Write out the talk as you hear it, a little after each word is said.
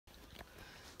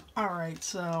Alright,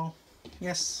 so,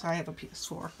 yes, I have a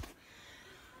PS4.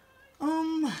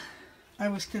 I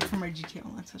was good for my GTA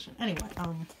Online session. Anyway,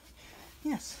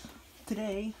 yes,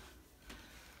 today,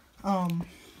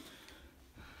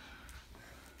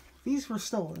 these were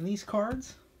stolen. These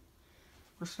cards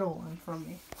were stolen from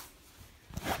me.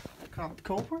 I caught the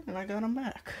culprit, and I got them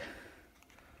back.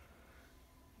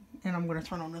 And I'm going to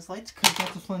turn on his lights, because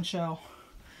that's a fun show.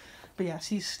 But yes,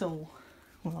 he's still,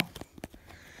 well,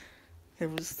 there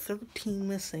was 13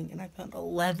 missing, and I found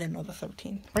 11 of the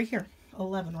 13. Right here.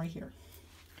 11 right here.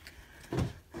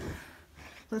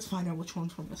 Let's find out which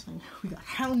ones were missing. We got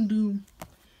Houndoom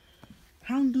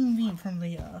V from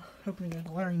the opening of the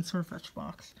Galarian Surfetch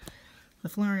box. The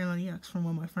Flareon EX from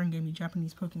when my friend gave me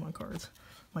Japanese Pokemon cards.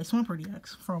 My Swampert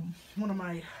EX from one of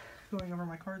my going over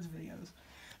my cards videos.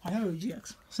 My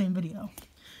OGX, same video.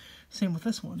 Same with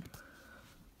this one.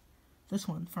 This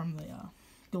one from the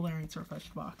Galarian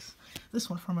Surfetch box. This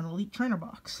one from an Elite Trainer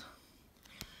box.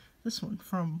 This one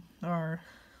from our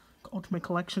Ultimate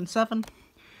Collection 7.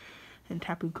 And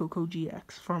Tapu Koko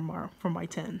GX from my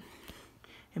 10.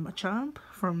 And Machamp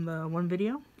from the one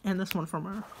video. And this one from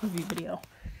our review video.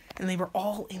 And they were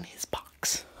all in his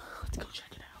box. Let's go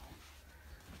check it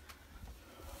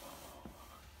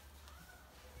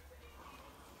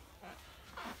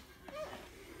out.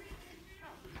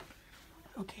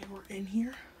 Okay, we're in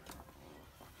here.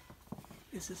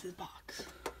 This is his box.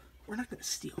 We're not going to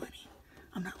steal any.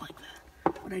 I'm not like that.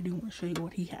 But I do want to show you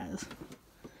what he has.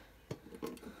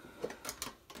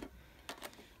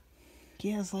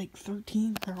 He has like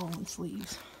 13, they're all in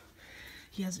sleeves.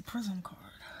 He has a Prism card.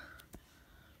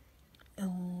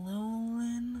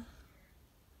 Alolan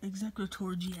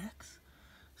Executor GX.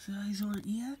 Scizor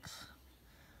EX.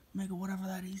 Mega whatever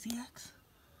that is EX.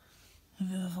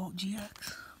 Vivavolt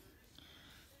GX.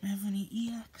 Mavini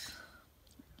EX.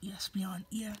 Espeon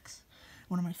EX.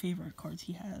 One of my favorite cards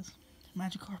he has.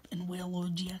 Magikarp and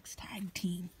Wailord GX Tag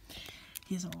Team.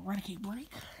 He has a Eradicate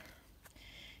Break.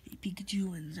 A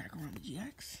Pikachu and Zekrom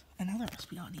GX. Another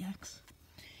Espeon EX.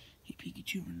 A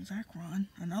Pikachu and Zekrom.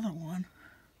 Another one.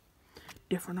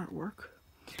 Different artwork.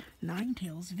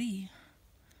 Ninetales V.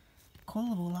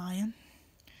 Colorable Lion.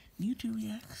 Mewtwo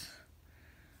EX.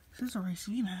 Scizorus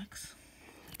VMAX.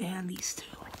 And these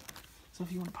two. So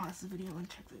if you want to pause the video and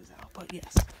check those out. But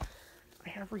yes, I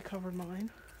have recovered mine.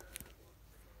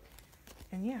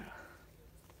 And yeah,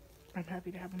 I'm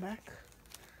happy to have them back.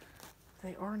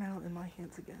 They are now in my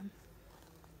hands again.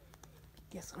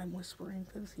 Yes, I'm whispering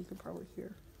because you can probably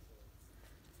hear.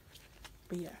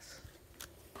 But yes.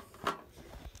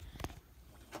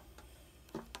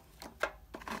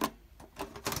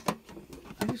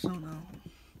 I just don't know.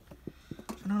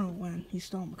 I don't know when. He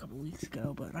stole them a couple weeks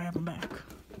ago, but I have them back.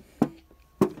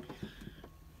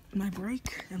 My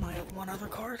break and my one other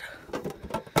card. I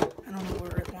don't know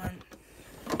where it went.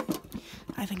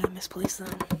 I think I misplaced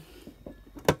them.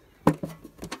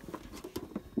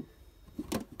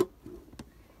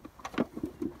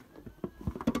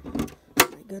 My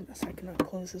goodness, I cannot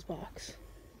close this box.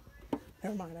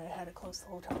 Never mind, I had it closed the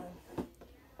whole time.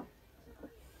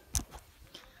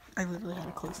 I literally had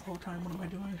it closed the whole time. What am I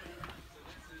doing?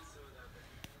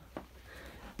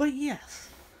 But yes.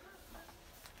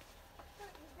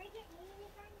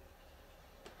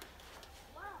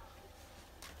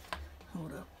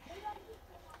 Hold up.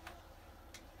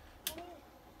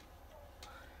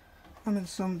 I'm in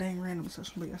some dang random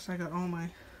session, but yes, I got all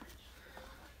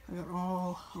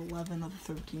 11 of the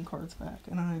 13 cards back,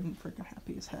 and I'm freaking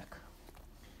happy as heck.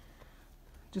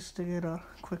 Just to get a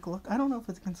quick look. I don't know if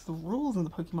it's against the rules in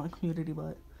the Pokemon community,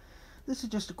 but this is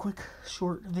just a quick,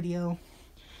 short video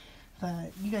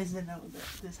that you guys didn't know that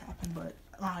this happened, but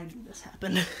I knew this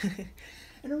happened.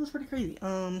 And it was pretty crazy.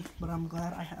 But I'm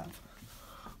glad I have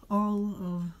all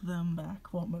of them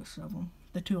back. Well, most of them.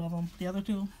 The two of them. The other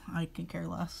two, I could care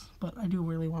less. But I do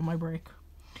really want my break.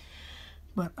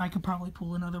 But I could probably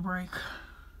pull another break.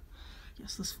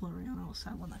 Yes, this Flareon, I was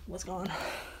sad when that was gone.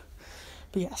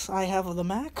 But yes, I have the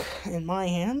Mac in my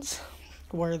hands,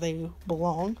 where they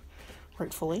belong,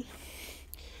 rightfully.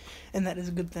 And that is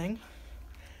a good thing.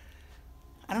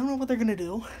 I don't know what they're going to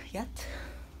do yet.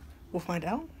 We'll find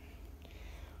out.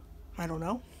 I don't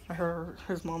know. I heard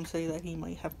his mom say that he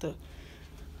might have to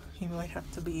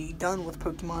be done with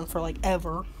Pokemon for like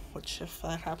ever, which if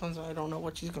that happens, I don't know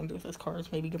what she's going to do with his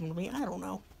cards. Maybe give them to me. I don't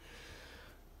know.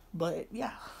 But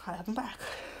yeah, I have them back.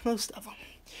 Most of them.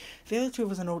 The other two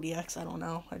was an ODX. I don't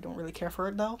know. I don't really care for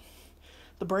it though.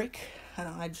 The break,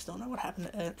 I just don't know what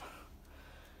happened to it.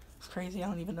 It's crazy. I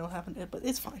don't even know what happened to it, but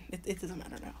it's fine. It doesn't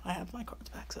matter now. I have my cards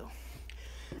back, so.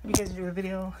 If you guys enjoyed the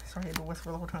video, sorry I had to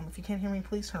whisper the whole time. If you can't hear me,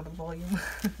 please turn up the volume.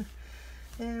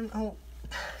 And I'll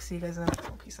see you guys in the next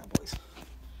one. Peace out, boys.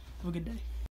 Have a good day.